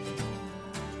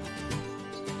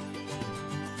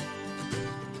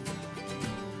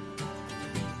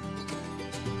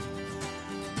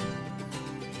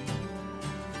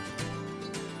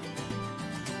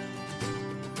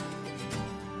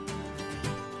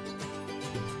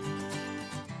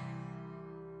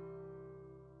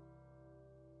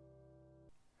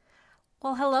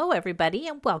Well, hello, everybody,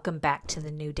 and welcome back to the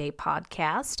New Day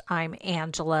podcast. I'm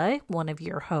Angela, one of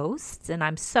your hosts, and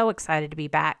I'm so excited to be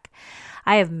back.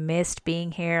 I have missed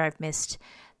being here. I've missed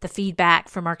the feedback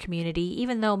from our community,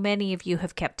 even though many of you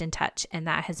have kept in touch, and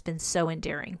that has been so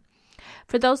endearing.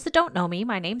 For those that don't know me,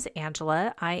 my name's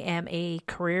Angela. I am a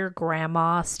career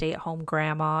grandma, stay-at-home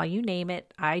grandma, you name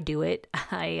it, I do it.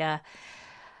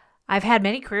 I've had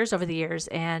many careers over the years,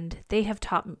 and they have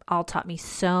taught me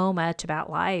so much about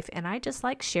life, and I just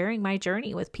like sharing my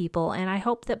journey with people, and I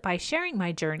hope that by sharing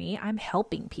my journey, I'm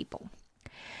helping people.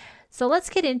 So let's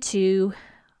get into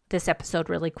this episode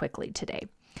really quickly today.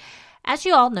 As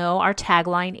you all know, our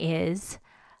tagline is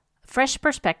fresh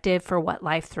perspective for what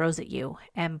life throws at you,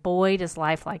 and boy, does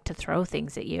life like to throw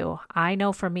things at you. I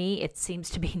know for me, it seems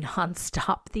to be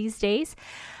nonstop these days.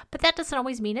 But that doesn't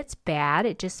always mean it's bad.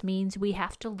 It just means we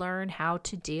have to learn how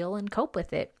to deal and cope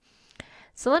with it.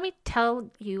 So let me tell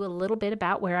you a little bit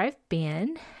about where I've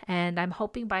been, and I'm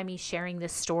hoping by me sharing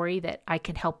this story that I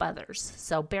can help others.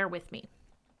 So bear with me.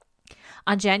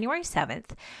 On January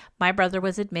 7th, my brother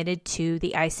was admitted to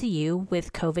the ICU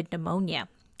with COVID pneumonia.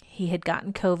 He had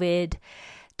gotten COVID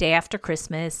day after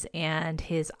Christmas, and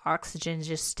his oxygen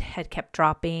just had kept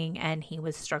dropping, and he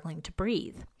was struggling to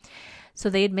breathe. So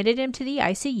they admitted him to the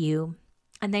ICU,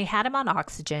 and they had him on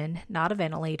oxygen, not a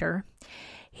ventilator.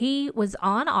 He was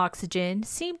on oxygen,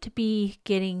 seemed to be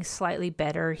getting slightly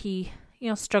better. He,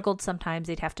 struggled sometimes.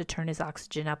 They'd have to turn his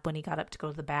oxygen up when he got up to go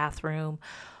to the bathroom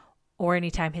or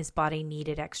anytime his body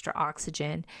needed extra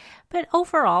oxygen. But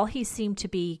overall, he seemed to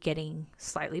be getting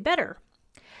slightly better.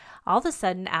 All of a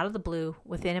sudden, out of the blue,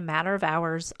 within a matter of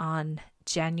hours on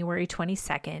January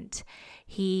 22nd,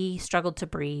 he struggled to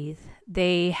breathe.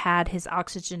 They had his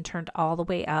oxygen turned all the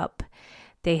way up.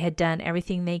 They had done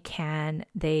everything they can.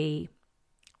 They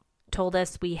told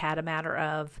us we had a matter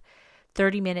of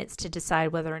 30 minutes to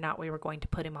decide whether or not we were going to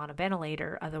put him on a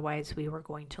ventilator. Otherwise, we were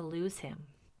going to lose him.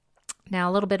 Now,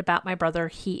 a little bit about my brother.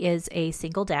 He is a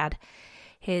single dad.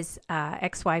 His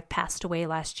ex-wife passed away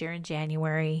last year in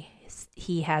January.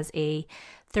 He has a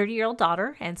 30-year-old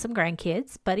daughter and some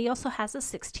grandkids, but he also has a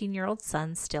 16-year-old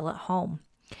son still at home.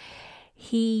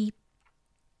 He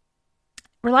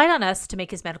relied on us to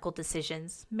make his medical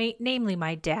decisions, namely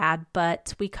my dad,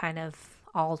 but we kind of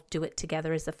all do it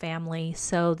together as a family.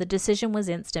 So the decision was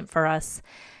instant for us.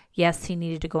 Yes, he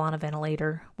needed to go on a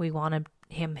ventilator. We wanted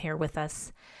him here with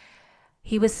us.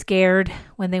 He was scared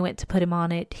when they went to put him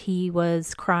on it. He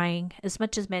was crying. As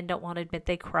much as men don't want to admit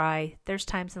they cry, there's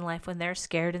times in life when they're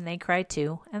scared and they cry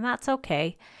too, and that's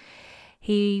okay.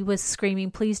 He was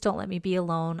screaming, "Please don't let me be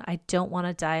alone. I don't want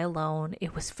to die alone."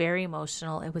 It was very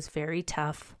emotional. It was very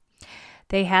tough.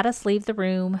 They had us leave the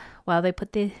room while they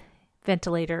put the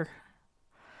ventilator,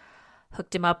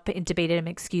 hooked him up, intubated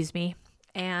him,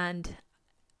 and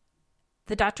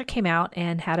the doctor came out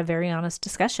and had a very honest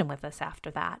discussion with us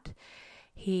after that.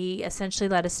 He essentially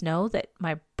let us know that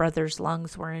my brother's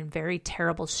lungs were in very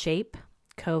terrible shape.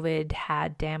 COVID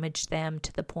had damaged them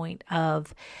to the point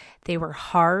of they were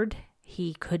hard.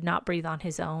 He could not breathe on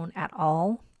his own at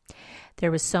all. There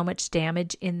was so much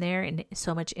damage in there and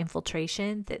so much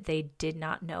infiltration that they did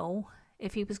not know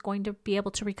if he was going to be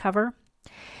able to recover.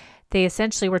 They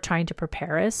essentially were trying to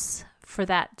prepare us for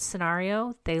that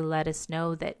scenario. They let us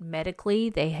know that medically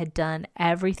they had done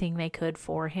everything they could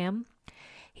for him.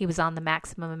 He was on the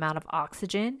maximum amount of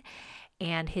oxygen,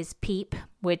 and his PEEP,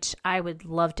 which I would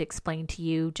love to explain to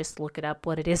you, just look it up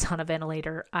what it is on a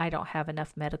ventilator. I don't have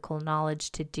enough medical knowledge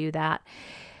to do that.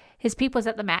 His PEEP was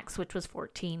at the max, which was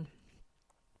 14.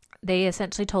 They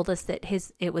essentially told us that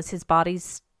it was his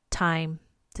body's time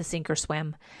to sink or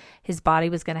swim. His body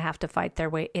was going to have to fight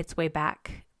its way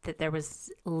back, that there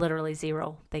was literally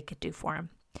zero they could do for him.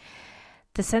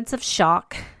 The sense of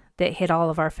shock that hit all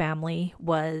of our family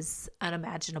was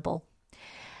unimaginable.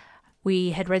 We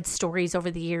had read stories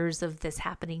over the years of this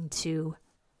happening to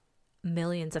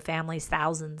millions of families,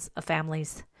 thousands of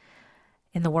families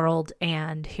in the world,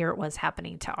 and here it was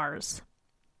happening to ours.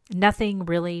 Nothing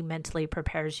really mentally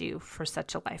prepares you for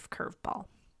such a life curveball.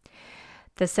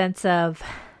 The sense of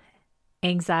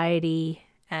anxiety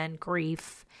and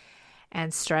grief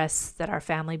and stress that our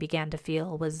family began to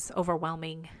feel was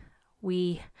overwhelming.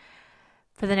 We,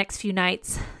 for the next few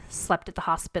nights, slept at the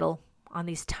hospital on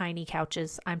these tiny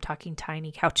couches. I'm talking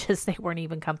tiny couches. They weren't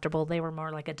even comfortable. They were more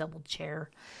like a double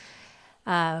chair.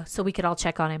 So we could all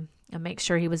check on him and make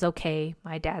sure he was okay.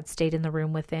 My dad stayed in the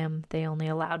room with him. They only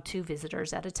allowed 2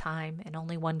 visitors at a time, and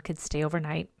only one could stay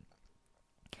overnight.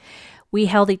 We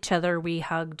held each other. We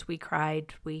hugged. We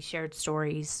cried. We shared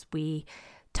stories. We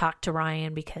talked to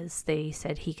Ryan because they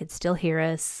said he could still hear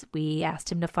us. We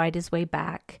asked him to fight his way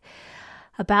back.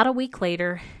 About a week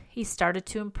later, he started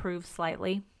to improve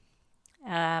slightly.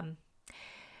 They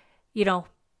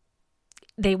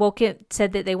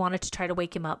said that they wanted to try to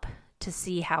wake him up to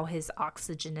see how his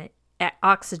oxygen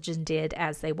did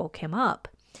as they woke him up.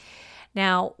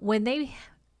 Now, when they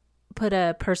put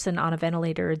a person on a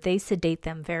ventilator, they sedate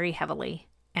them very heavily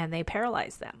and they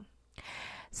paralyze them.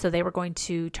 So they were going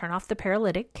to turn off the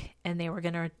paralytic and they were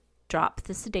going to drop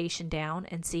the sedation down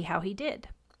and see how he did.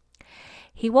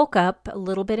 He woke up a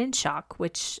little bit in shock,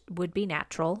 which would be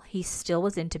natural. He still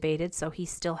was intubated, so he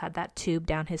still had that tube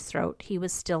down his throat. He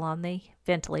was still on the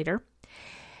ventilator.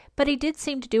 But he did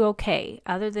seem to do okay,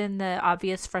 other than the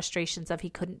obvious frustrations of he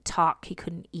couldn't talk, he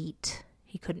couldn't eat,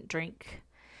 he couldn't drink,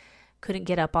 couldn't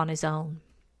get up on his own.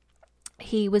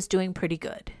 He was doing pretty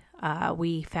good.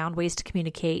 We found ways to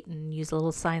communicate and use a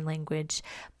little sign language.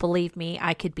 Believe me,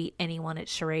 I could beat anyone at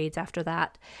charades after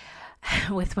that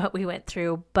with what we went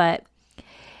through. But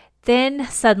then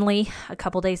suddenly, a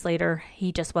couple days later,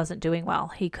 he just wasn't doing well.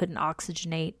 He couldn't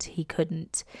oxygenate. He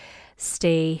couldn't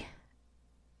stay.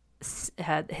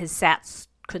 His SATs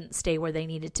couldn't stay where they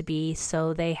needed to be.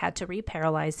 So they had to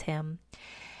reparalyze him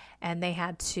and they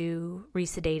had to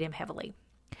resedate him heavily.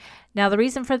 Now, the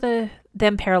reason for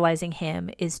them paralyzing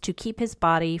him is to keep his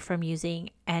body from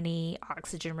using any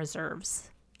oxygen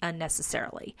reserves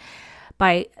unnecessarily.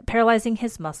 By paralyzing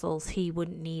his muscles, he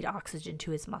wouldn't need oxygen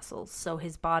to his muscles, so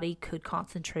his body could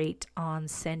concentrate on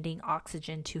sending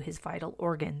oxygen to his vital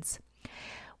organs.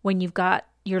 When you've got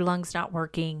your lungs not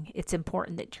working, it's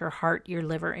important that your heart, your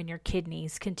liver, and your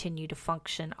kidneys continue to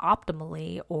function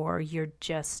optimally, or you're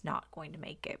just not going to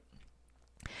make it.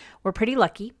 We're pretty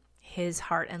lucky. His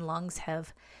heart and lungs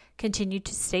have continued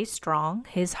to stay strong.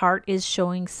 His heart is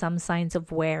showing some signs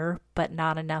of wear, but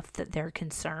not enough that they're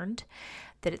concerned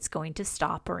that it's going to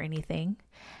stop or anything.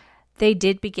 They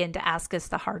did begin to ask us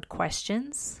the hard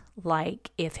questions,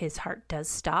 like if his heart does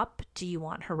stop, do you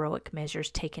want heroic measures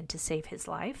taken to save his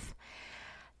life?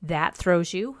 That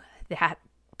throws you. That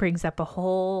brings up a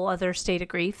whole other state of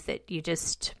grief that you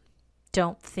just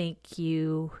don't think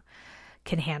you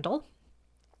can handle.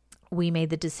 We made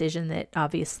the decision that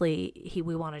obviously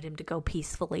we wanted him to go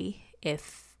peacefully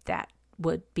if that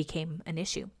became an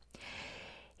issue.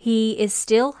 He is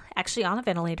still actually on a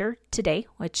ventilator today,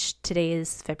 which today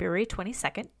is February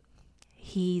 22nd.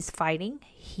 He's fighting.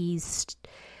 He's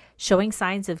showing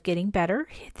signs of getting better.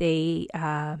 They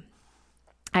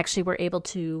actually were able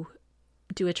to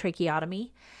do a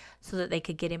tracheotomy so that they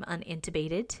could get him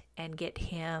unintubated and get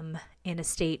him in a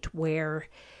state where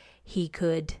he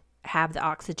could have the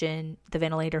oxygen, the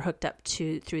ventilator hooked up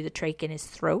through the trach in his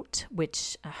throat,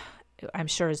 which I'm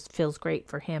sure feels great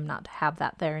for him not to have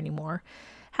that there anymore.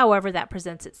 However, that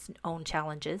presents its own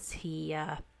challenges. He,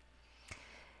 now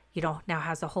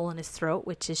has a hole in his throat,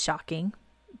 which is shocking.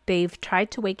 They've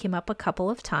tried to wake him up a couple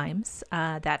of times.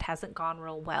 That hasn't gone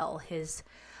real well. His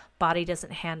body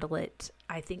doesn't handle it.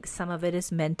 I think some of it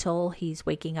is mental. He's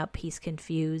waking up. He's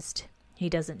confused. He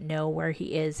doesn't know where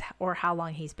he is or how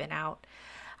long he's been out.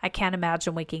 I can't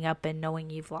imagine waking up and knowing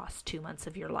you've lost 2 months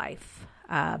of your life.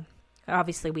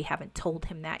 Obviously, we haven't told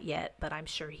him that yet, but I'm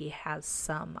sure he has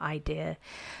some idea.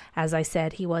 As I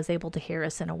said, he was able to hear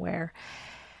us and aware.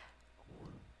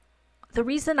 The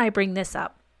reason I bring this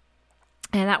up,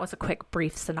 and that was a quick,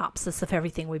 brief synopsis of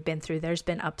everything we've been through. There's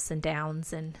been ups and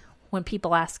downs, and when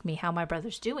people ask me how my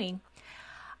brother's doing,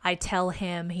 I tell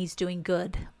him he's doing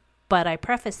good, but I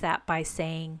preface that by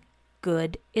saying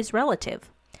good is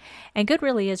relative. And good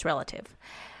really is relative,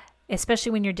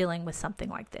 especially when you're dealing with something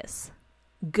like this.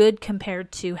 Good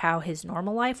compared to how his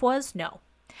normal life was? No.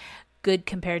 Good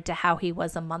compared to how he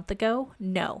was a month ago?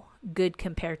 No. Good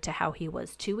compared to how he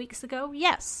was 2 weeks ago?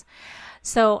 Yes.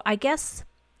 So I guess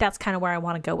that's kind of where I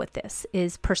want to go with this,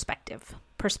 is perspective.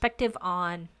 Perspective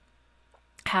on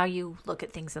how you look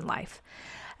at things in life.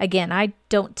 Again, I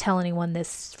don't tell anyone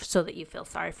this so that you feel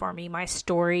sorry for me. My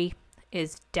story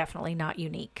is definitely not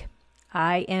unique.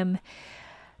 I am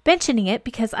mentioning it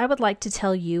because I would like to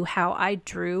tell you how I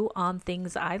drew on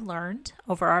things I learned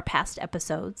over our past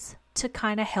episodes to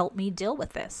kind of help me deal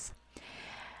with this.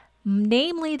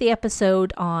 Namely, the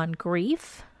episode on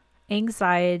grief,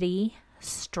 anxiety,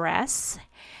 stress,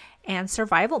 and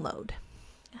survival mode.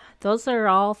 Those are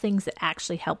all things that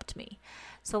actually helped me.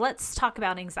 So let's talk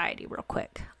about anxiety real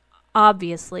quick.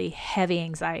 Obviously, heavy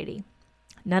anxiety.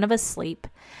 None of us sleep.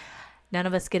 None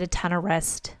of us get a ton of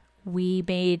rest. We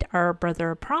made our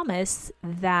brother a promise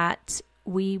that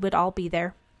we would all be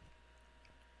there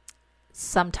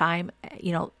sometime.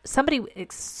 Somebody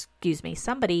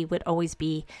would always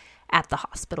be at the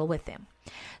hospital with him.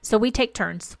 So we take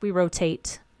turns. We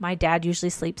rotate. My dad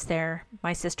usually sleeps there.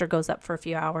 My sister goes up for a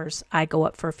few hours. I go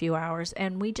up for a few hours,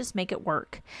 and we just make it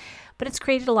work. But it's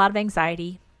created a lot of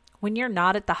anxiety. When you're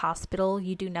not at the hospital,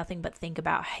 you do nothing but think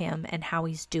about him and how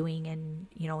he's doing. And,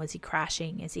 is he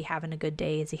crashing? Is he having a good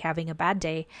day? Is he having a bad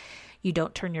day? You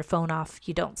don't turn your phone off.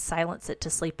 You don't silence it to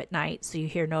sleep at night. So you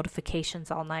hear notifications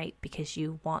all night because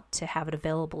you want to have it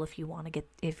available if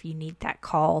you need that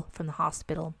call from the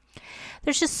hospital.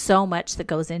 There's just so much that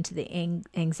goes into the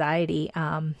anxiety,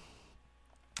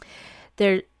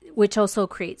 which also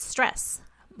creates stress.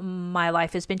 My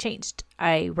life has been changed.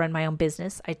 I run my own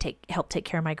business. I help take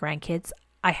care of my grandkids.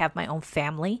 I have my own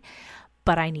family,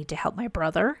 but I need to help my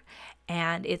brother.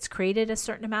 And it's created a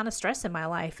certain amount of stress in my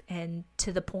life. And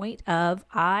to the point of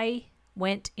I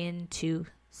went into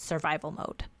survival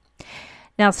mode.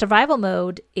 Now, survival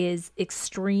mode is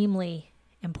extremely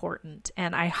important.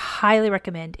 And I highly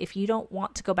recommend, if you don't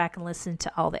want to go back and listen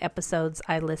to all the episodes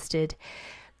I listed,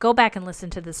 go back and listen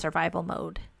to the survival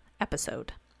mode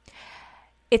episode.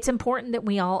 It's important that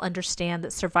we all understand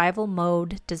that survival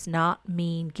mode does not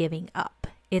mean giving up.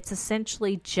 It's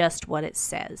essentially just what it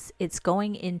says. It's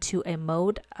going into a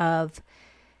mode of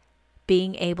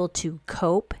being able to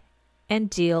cope and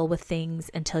deal with things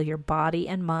until your body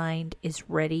and mind is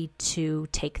ready to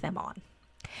take them on.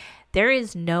 There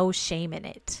is no shame in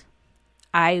it.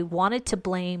 I wanted to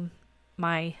blame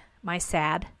my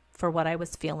sad for what I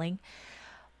was feeling,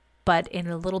 but in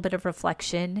a little bit of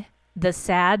reflection, the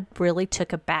sad really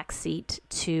took a backseat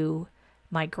to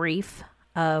my grief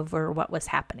over what was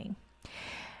happening.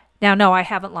 Now, no, I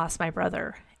haven't lost my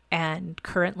brother, and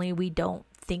currently we don't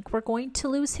think we're going to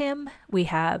lose him.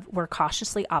 We're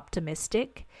cautiously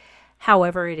optimistic.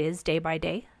 However, it is day by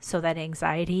day, so that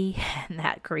anxiety and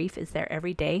that grief is there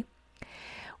every day.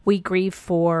 We grieve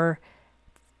for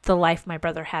the life my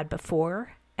brother had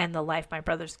before and the life my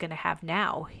brother's going to have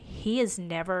now. He is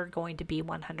never going to be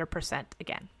 100%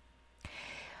 again.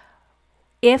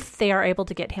 If they are able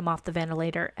to get him off the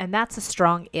ventilator, and that's a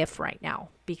strong if right now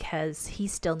because he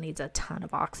still needs a ton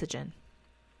of oxygen.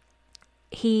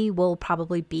 He will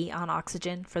probably be on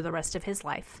oxygen for the rest of his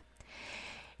life.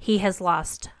 He has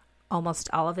lost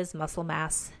almost all of his muscle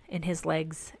mass in his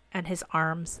legs and his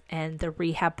arms, and the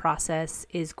rehab process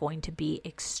is going to be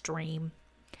extreme.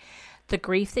 The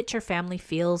grief that your family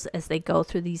feels as they go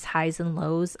through these highs and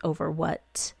lows over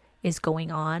what is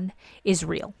going on is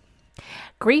real.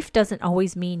 Grief doesn't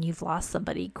always mean you've lost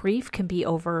somebody. Grief can be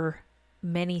over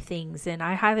many things, and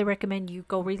I highly recommend you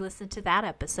go re-listen to that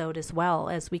episode as well,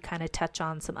 as we kind of touch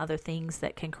on some other things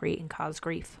that can create and cause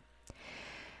grief.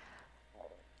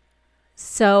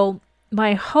 So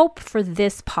my hope for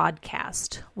this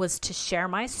podcast was to share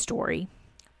my story.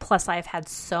 Plus, I've had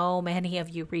so many of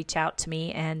you reach out to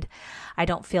me, and I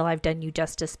don't feel I've done you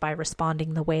justice by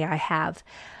responding the way I have.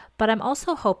 But I'm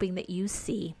also hoping that you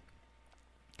see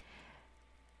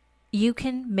you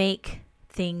can make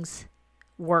things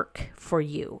work for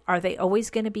you. Are they always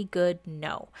going to be good?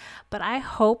 No. But I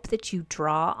hope that you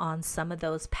draw on some of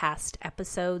those past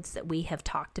episodes that we have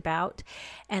talked about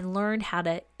and learn how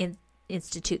to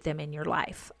institute them in your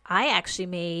life. I actually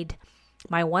made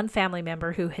my one family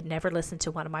member who had never listened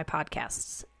to one of my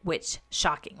podcasts, which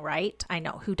shocking, right? I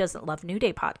know, who doesn't love New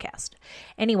Day podcast?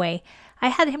 Anyway, I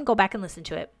had him go back and listen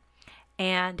to it,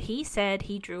 and he said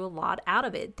he drew a lot out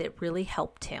of it that really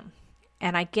helped him.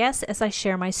 And I guess as I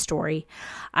share my story,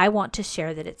 I want to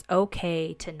share that it's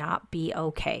okay to not be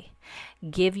okay.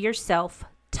 Give yourself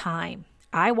time.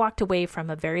 I walked away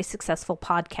from a very successful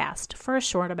podcast for a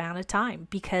short amount of time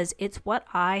because it's what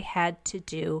I had to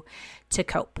do to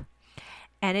cope.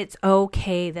 And it's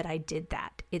okay that I did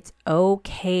that. It's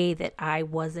okay that I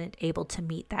wasn't able to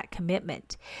meet that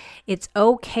commitment. It's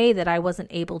okay that I wasn't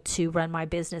able to run my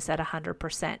business at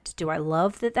 100%. Do I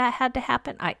love that had to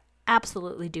happen? I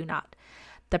absolutely do not.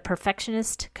 The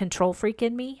perfectionist control freak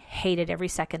in me hated every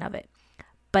second of it.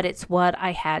 But it's what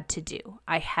I had to do.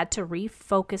 I had to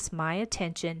refocus my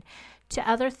attention to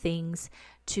other things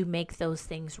to make those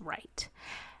things right.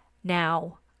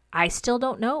 Now, I still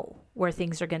don't know where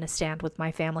things are going to stand with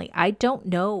my family. I don't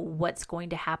know what's going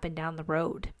to happen down the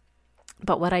road.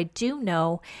 But what I do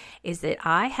know is that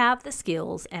I have the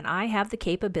skills and I have the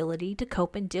capability to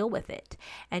cope and deal with it.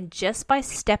 And just by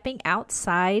stepping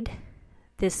outside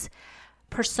this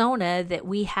persona that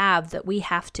we have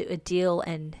to deal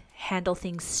and handle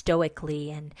things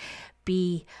stoically and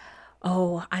be,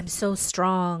 oh, I'm so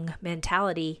strong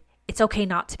mentality, it's okay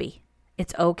not to be.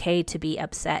 It's okay to be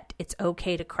upset. It's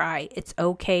okay to cry. It's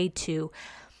okay to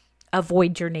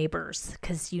avoid your neighbors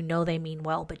because you know they mean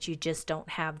well, but you just don't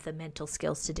have the mental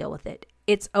skills to deal with it.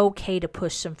 It's okay to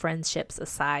push some friendships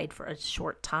aside for a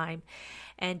short time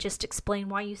and just explain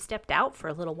why you stepped out for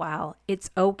a little while. It's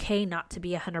okay not to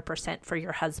be 100% for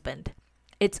your husband.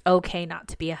 It's okay not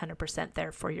to be 100%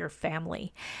 there for your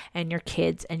family and your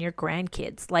kids and your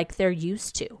grandkids like they're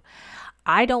used to.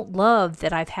 I don't love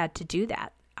that I've had to do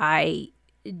that. I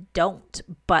don't,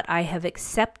 but I have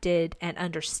accepted and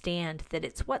understand that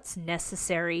it's what's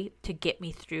necessary to get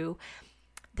me through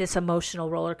this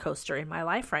emotional roller coaster in my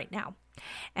life right now.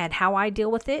 And how I deal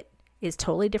with it is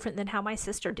totally different than how my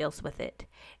sister deals with it.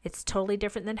 It's totally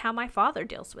different than how my father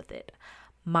deals with it.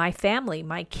 My family,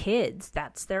 my kids,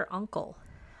 that's their uncle.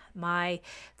 My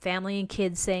family and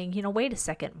kids saying, wait a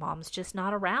second, mom's just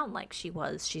not around like she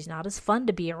was. She's not as fun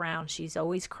to be around. She's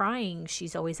always crying.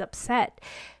 She's always upset.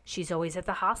 She's always at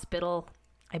the hospital.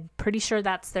 I'm pretty sure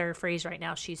that's their phrase right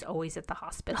now. She's always at the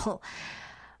hospital.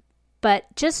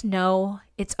 But just know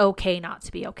it's okay not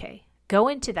to be okay. Go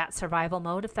into that survival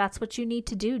mode if that's what you need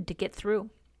to do to get through.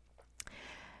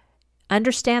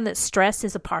 Understand that stress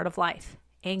is a part of life.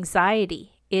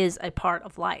 Anxiety is a part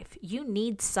of life. You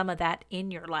need some of that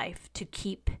in your life to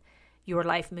keep your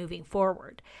life moving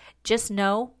forward. Just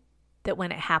know that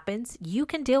when it happens, you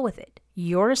can deal with it.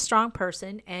 You're a strong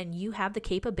person and you have the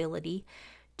capability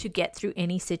to get through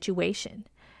any situation.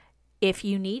 If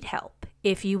you need help,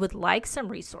 if you would like some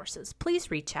resources,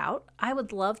 please reach out. I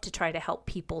would love to try to help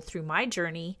people through my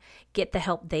journey get the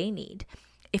help they need.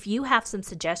 If you have some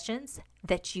suggestions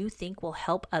that you think will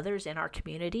help others in our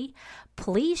community,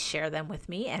 please share them with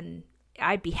me and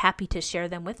I'd be happy to share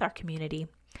them with our community.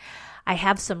 I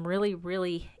have some really,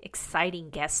 really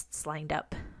exciting guests lined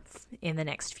up in the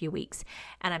next few weeks,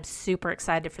 and I'm super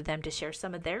excited for them to share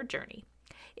some of their journey.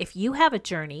 If you have a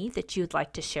journey that you'd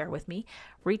like to share with me,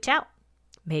 reach out.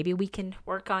 Maybe we can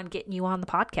work on getting you on the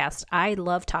podcast. I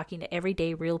love talking to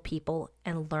everyday real people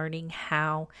and learning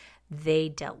how they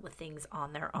dealt with things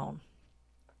on their own.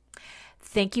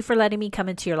 Thank you for letting me come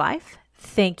into your life.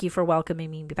 Thank you for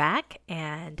welcoming me back,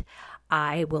 and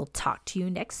I will talk to you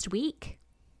next week.